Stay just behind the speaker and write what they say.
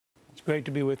It's great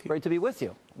to be with you. Great to be with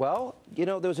you. Well, you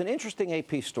know, there was an interesting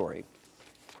AP story.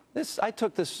 I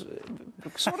took this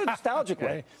sort of nostalgically.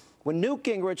 Okay. When Newt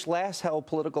Gingrich last held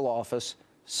political office,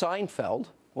 Seinfeld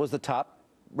was the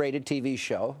top-rated TV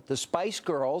show. The Spice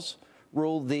Girls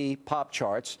ruled the pop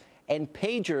charts, and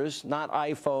pagers, not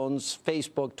iPhones,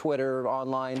 Facebook, Twitter,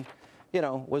 online, you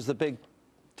know, was the big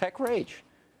tech rage.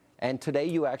 And today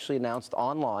you actually announced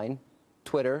online,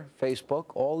 Twitter, Facebook,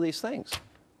 all these things.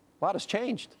 A lot has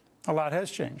changed. A lot has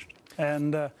changed.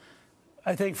 And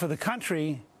I think for the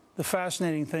country, the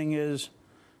fascinating thing is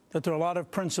that there are a lot of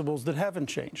principles that haven't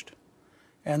changed.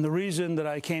 And the reason that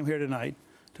I came here tonight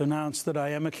to announce that I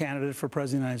am a candidate for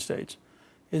President of the United States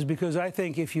is because I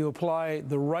think if you apply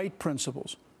the right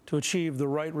principles to achieve the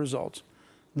right results,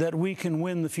 that we can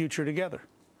win the future together.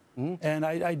 And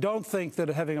I don't think that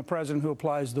having a president who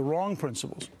applies the wrong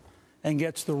principles and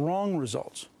gets the wrong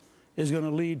results is going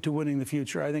to lead to winning the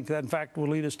future. I think that, in fact, will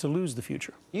lead us to lose the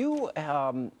future. You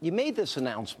made this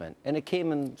announcement, and it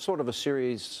came in sort of a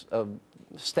series of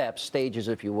steps, stages,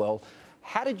 if you will.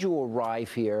 How did you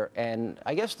arrive here? And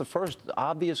I guess the first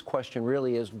obvious question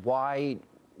really is, why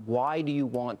do you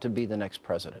want to be the next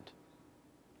president?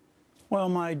 Well,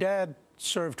 my dad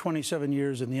served 27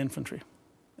 years in the infantry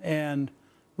and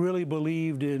really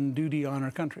believed in duty,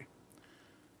 honor, country.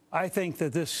 I think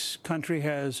that this country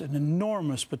has an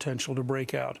enormous potential to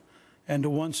break out and to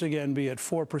once again be at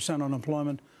 4%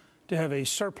 unemployment, to have a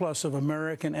surplus of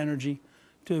American energy,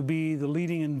 to be the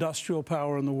leading industrial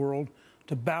power in the world,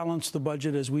 to balance the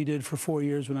budget as we did for 4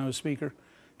 years when I was Speaker,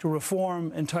 to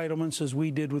reform entitlements as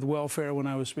we did with welfare when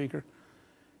I was Speaker.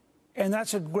 And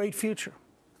that's a great future.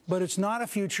 But it's not a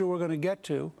future we're going to get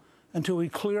to until we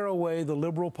clear away the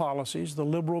liberal policies, the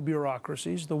liberal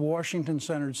bureaucracies, the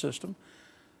Washington-centered system.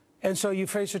 And so you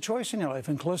face a choice in your life.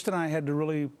 And Callista and I had to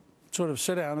really sort of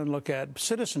sit down and look at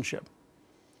citizenship.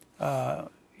 You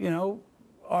know,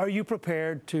 are you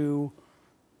prepared to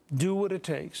do what it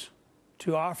takes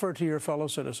to offer to your fellow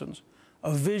citizens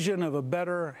a vision of a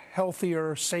better,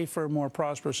 healthier, safer, more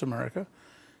prosperous America?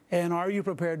 And are you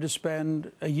prepared to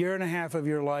spend a year and a half of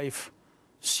your life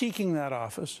seeking that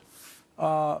office?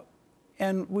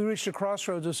 And we reached a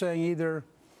crossroads of saying either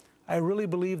I really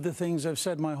believe the things I've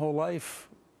said my whole life,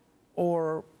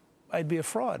 or I'd be a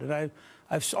fraud. And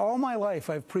all my life,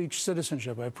 I've preached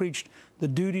citizenship. I've preached the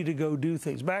duty to go do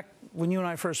things. Back when you and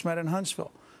I first met in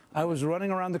Huntsville, I was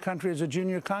running around the country as a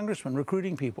junior congressman,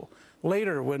 recruiting people.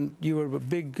 Later, when you were a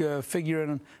big figure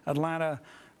in Atlanta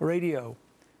radio,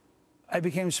 I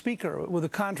became Speaker with a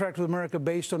contract with America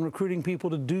based on recruiting people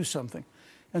to do something.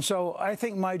 And so I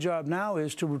think my job now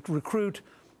is to recruit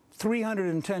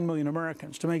 310 million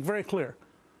Americans, to make very clear,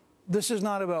 this is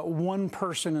not about one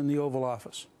person in the Oval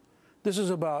Office. This is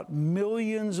about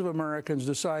millions of Americans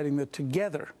deciding that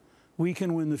together we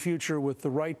can win the future with the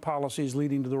right policies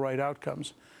leading to the right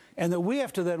outcomes. And that we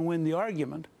have to then win the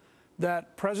argument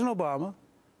that President Obama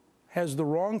has the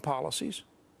wrong policies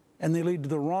and they lead to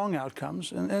the wrong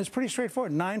outcomes. And it's pretty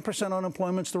straightforward. 9%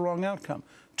 unemployment is the wrong outcome.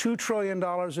 $2 trillion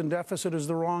in deficit is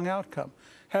the wrong outcome.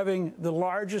 Having the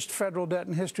largest federal debt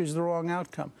in history is the wrong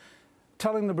outcome.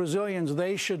 Telling the Brazilians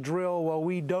they should drill while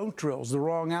we don't drill is the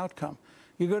wrong outcome.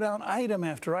 You go down item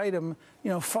after item, you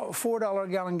know, $4 a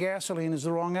gallon gasoline is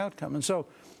the wrong outcome. And so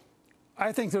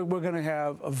I think that we're going to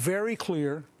have a very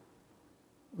clear,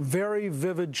 very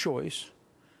vivid choice.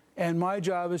 And my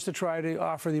job is to try to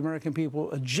offer the American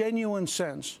people a genuine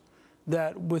sense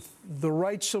that with the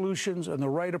right solutions and the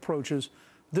right approaches,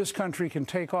 this country can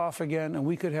take off again and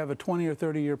we could have a 20 or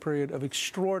 30-year period of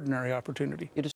extraordinary opportunity.